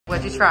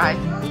What'd you try?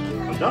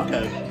 A duck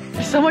egg.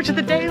 There's so much of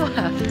the day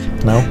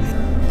left. No.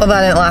 Well,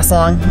 that didn't last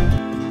long.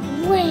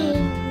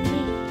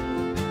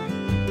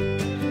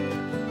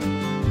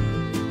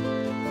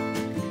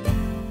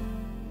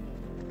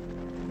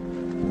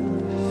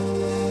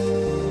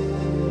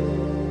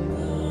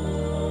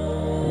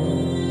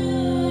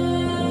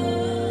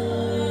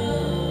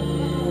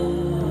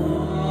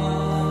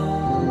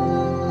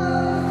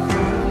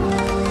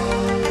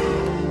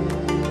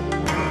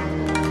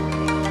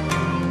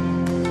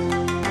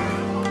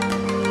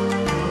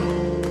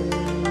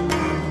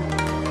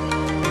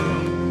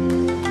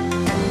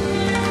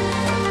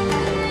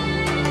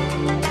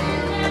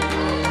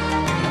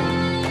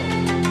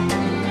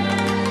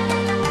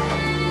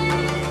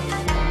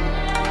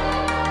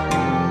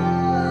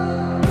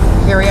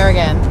 Here we are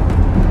again.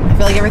 I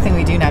feel like everything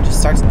we do now just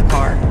starts in the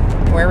car.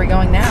 Where are we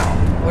going now?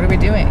 What are we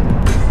doing?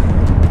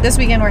 This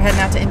weekend we're heading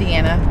out to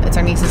Indiana. It's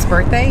our niece's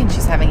birthday and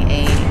she's having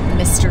a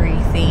mystery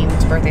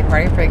themed birthday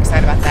party. We're pretty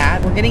excited about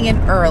that. We're getting in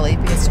early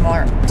because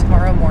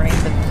tomorrow morning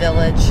the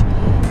village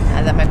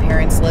that my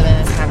parents live in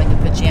is having a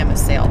pajama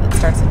sale that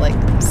starts at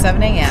like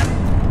 7 a.m.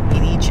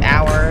 In each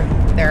hour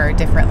there are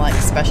different like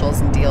specials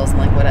and deals and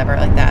like whatever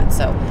like that.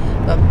 So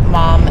but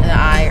Mom and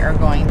I are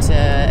going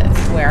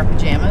to wear our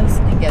pajamas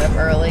and get up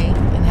early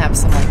and have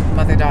some like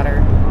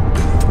mother-daughter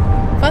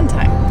fun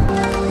time.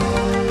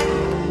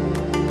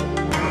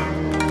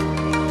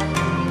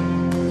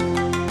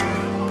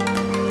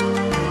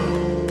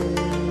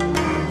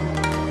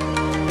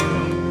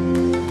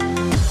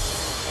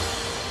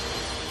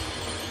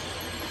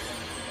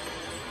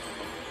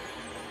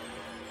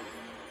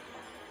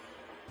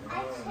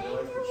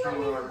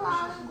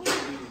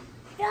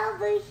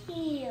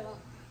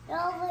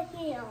 Over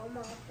here,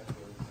 Mom.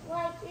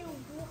 Like you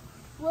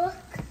look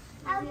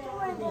out the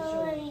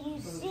window and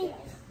you see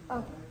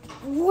a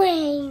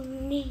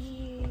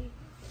reindeer.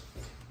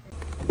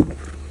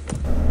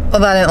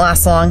 Well, that didn't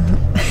last long.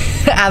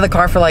 Out of the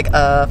car for like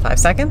 5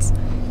 seconds.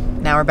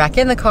 Now we're back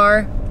in the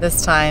car,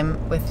 this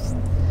time with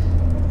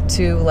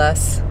 2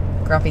 less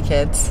grumpy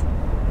kids.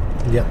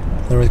 Yep,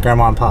 they're with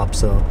Grandma and Pop,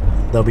 so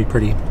they'll be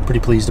pretty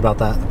pleased about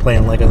that,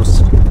 playing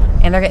Legos.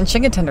 And they're getting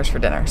chicken tenders for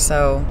dinner,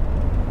 so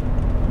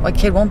what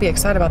kid won't be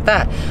excited about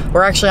that?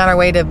 We're actually on our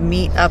way to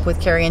meet up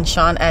with Carrie and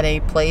Sean at a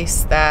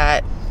place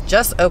that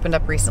just opened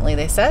up recently,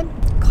 they said.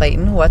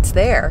 Clayton, what's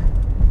there?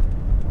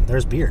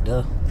 There's beer,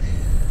 duh.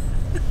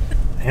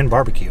 And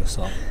barbecue,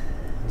 so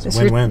it's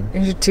a win-win.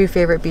 Here's your 2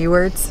 favorite B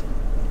words.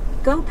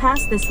 Go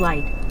past this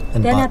light.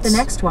 And then butts. at the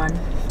next one,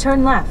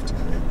 turn left.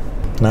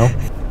 No?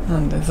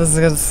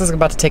 This is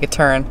about to take a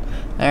turn.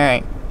 All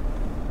right.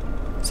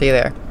 See you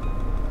there.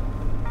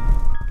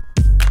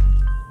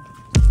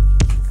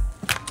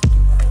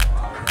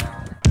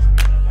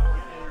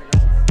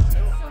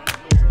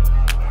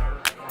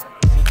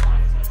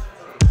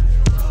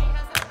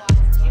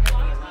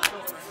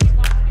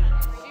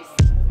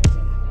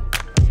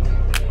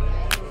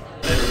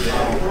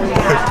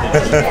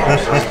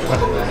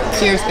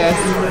 Cheers, guys.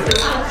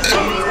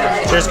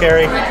 Cheers,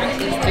 Carrie.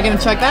 You gonna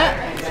chug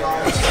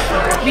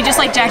that? Be just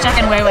like Jack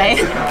and Wei Wei.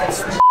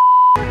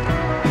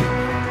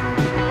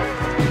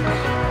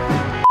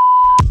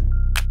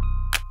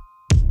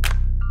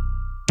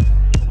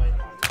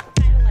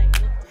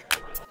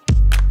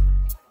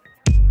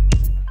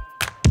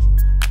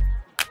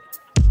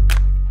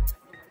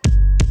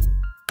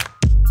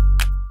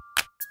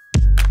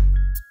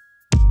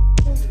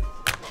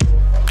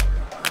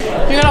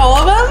 You got all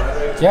of them?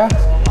 Yeah,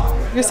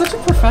 You're such a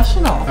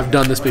professional. I've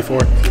done this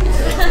before.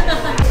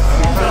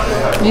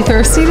 You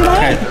thirsty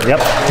tonight? Okay. Yep.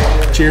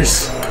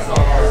 Cheers.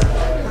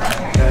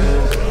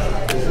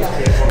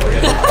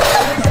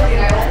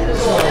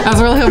 I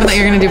was really hoping that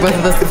you're gonna do both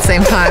of this at the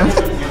same time.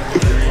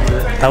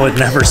 I would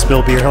never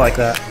spill beer like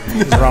that.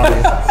 What's wrong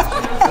with you?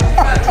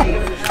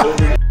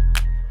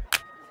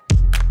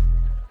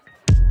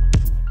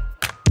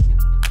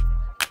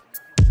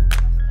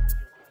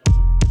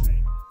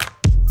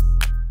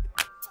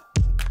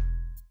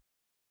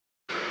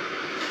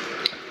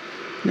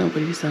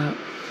 Nobody's up.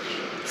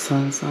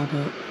 Sun's not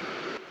up.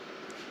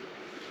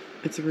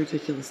 It's a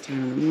ridiculous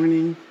time in the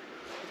morning.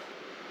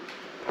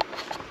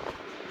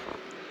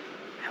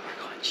 And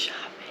we're going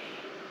shopping.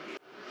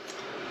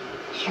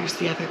 Here's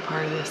the other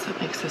part of this that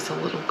makes this a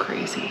little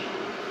crazy.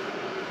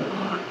 Hold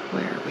on,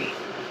 where are we?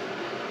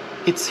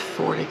 It's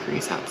 4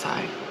 degrees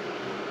outside.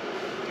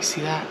 You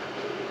see that?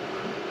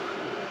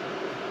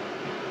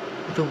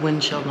 The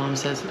wind chill, Mom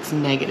says it's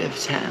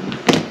 -10.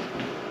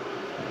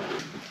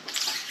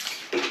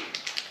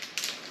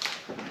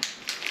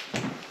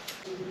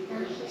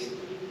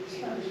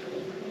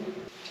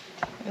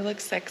 It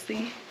looks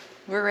sexy.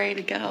 We're ready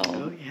to go.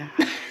 Oh, yeah.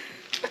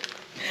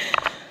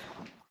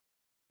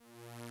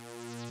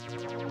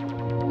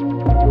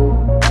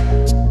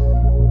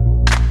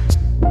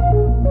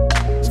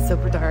 It's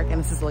super dark, and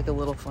this is like a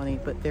little funny,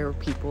 but there were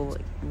people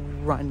like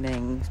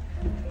running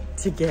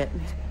to get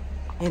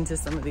into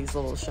some of these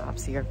little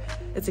shops here.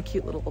 It's a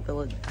cute little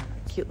village,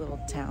 cute little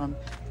town,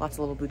 lots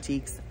of little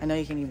boutiques. I know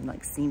you can't even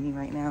like see me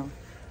right now.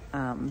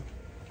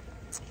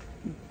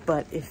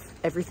 But if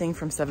everything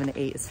from 7 to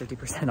 8 is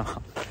 50%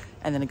 off,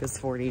 and then it goes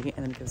 40,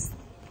 and then it goes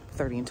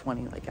 30 and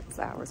 20 like as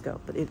the hours go.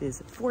 But it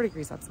is 4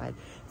 degrees outside.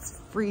 It's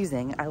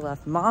freezing. I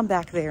left Mom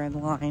back there in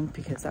line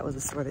because that was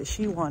a store that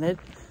she wanted.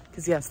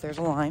 Because yes, there's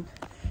a line.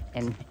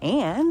 And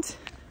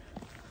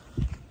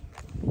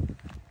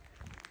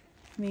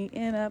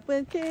meeting up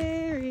with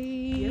Carrie,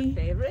 Your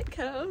favorite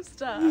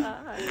co-star.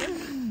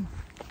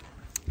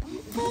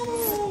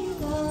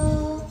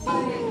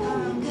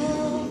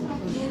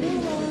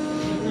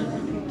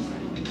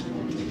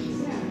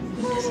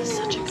 This is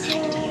such a good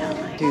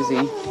idea.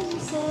 Doozy.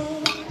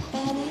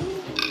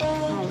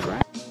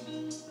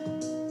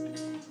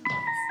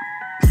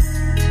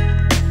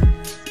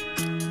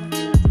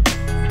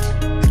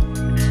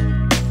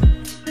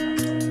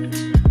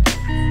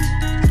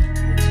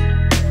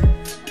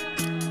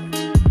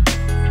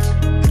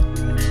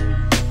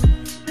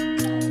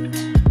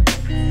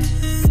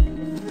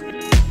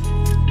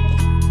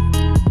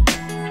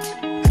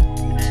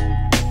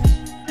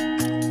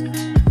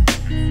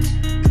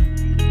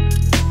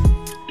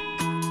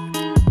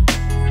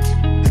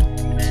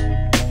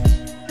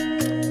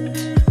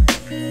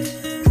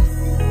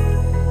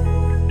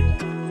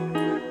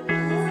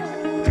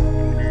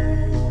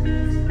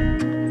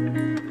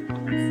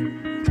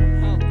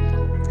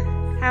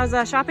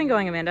 How's shopping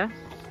going, Amanda?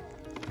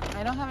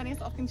 I don't have any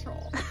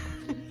self-control.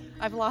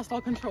 I've lost all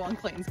control and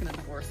Clayton's gonna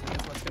divorce me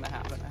is what's gonna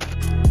happen.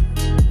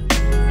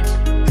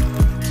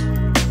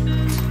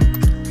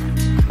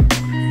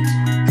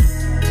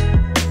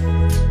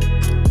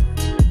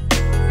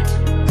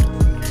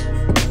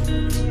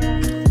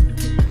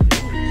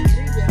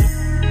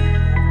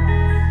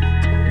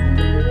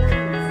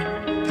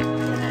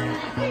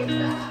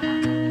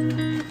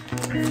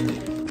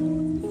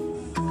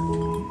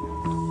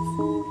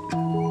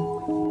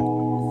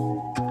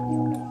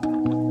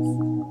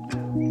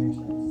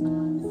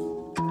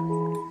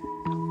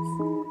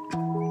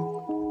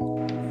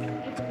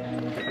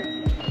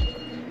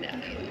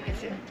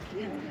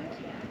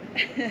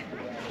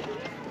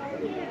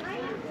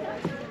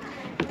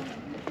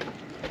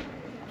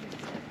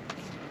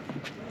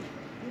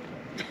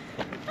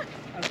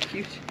 That was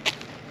cute.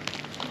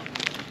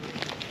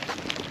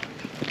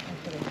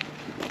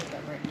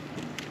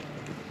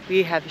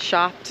 We have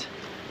shopped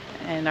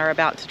and are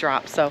about to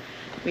drop, so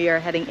we are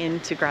heading in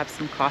to grab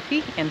some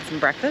coffee and some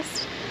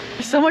breakfast.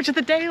 There's so much of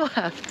the day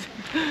left.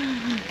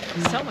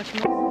 So much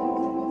more.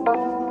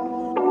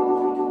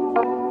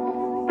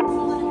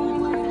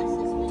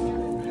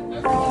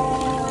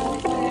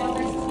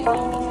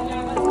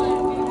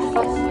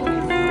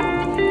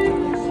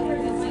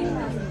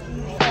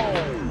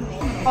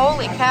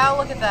 Holy cow,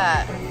 look at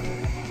that.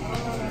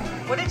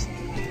 What did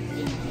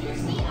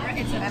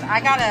and I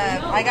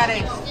got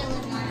a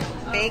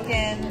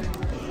bacon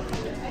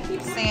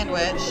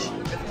sandwich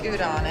with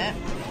food on it.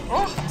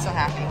 Oh, I'm so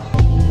happy.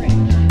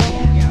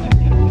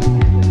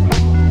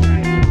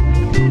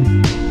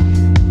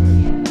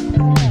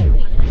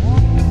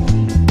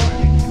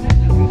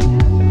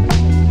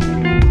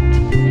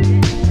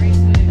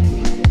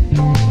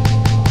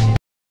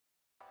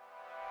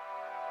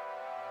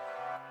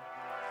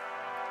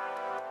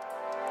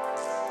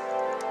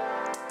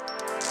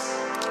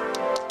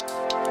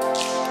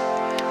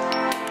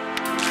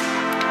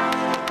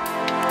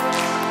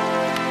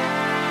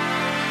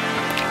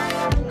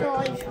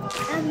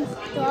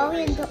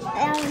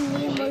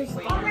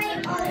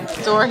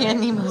 Dory and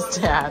Nemo's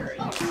dad.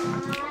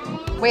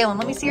 Waylon,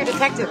 let me see your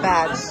detective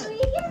badge.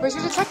 Where's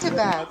your detective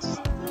badge? We're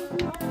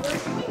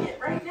doing it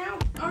right now.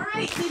 All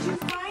right, did you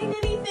find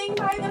anything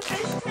by the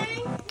fish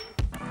tank?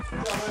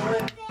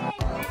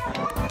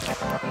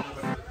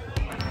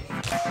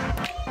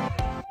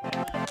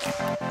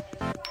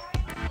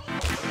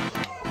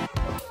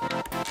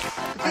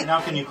 Okay,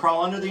 now can you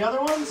crawl under the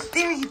other ones?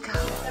 There you go.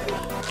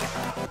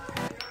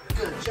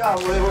 Good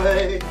job,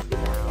 Way.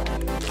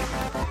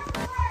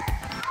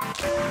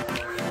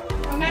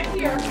 Come back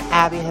here.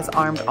 Abby has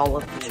armed all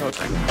of the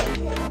children.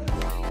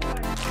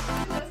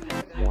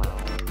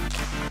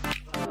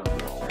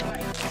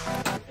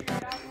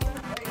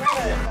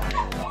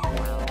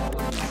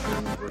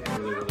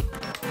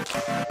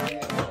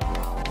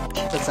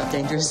 That's not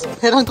dangerous.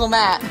 Hit Uncle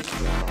Matt.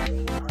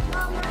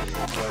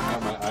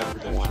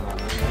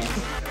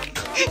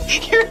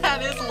 Your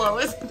hat is low,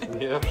 isn't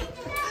it? Yeah.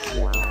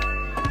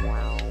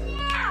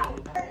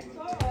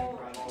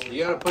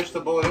 You gotta push the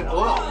bullet in.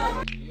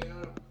 Oh. You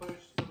gotta push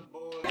the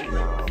bullet in.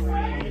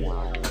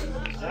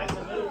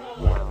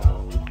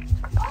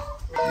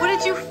 What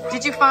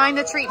did you find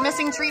the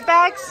missing treat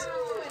bags?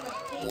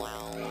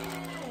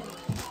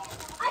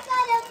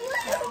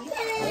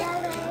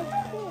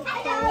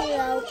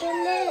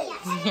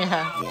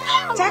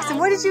 Yeah. Jackson,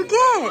 what did you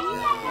get?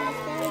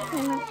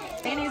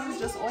 Mayonnaise is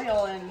just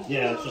oil and...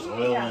 Yeah, it's just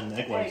oil and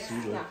egg whites.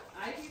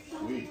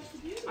 Sweet.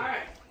 All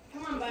right,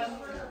 come on, bud.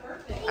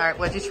 All right,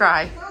 what'd you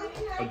try?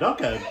 A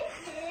duck egg.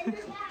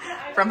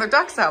 From the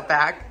Ducks Out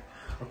bag.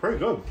 They're pretty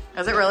good.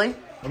 Is it really?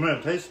 I mean,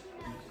 it tastes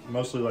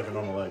mostly like a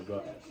normal egg,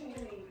 but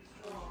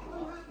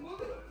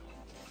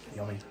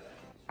yummy.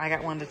 I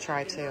got one to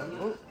try too.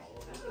 Ooh.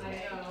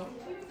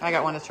 I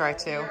got one to try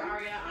too.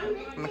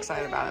 I'm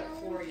excited about it.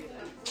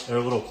 They're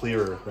a little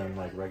clearer than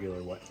like regular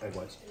egg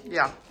whites.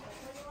 Yeah.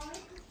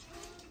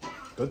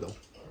 Good though.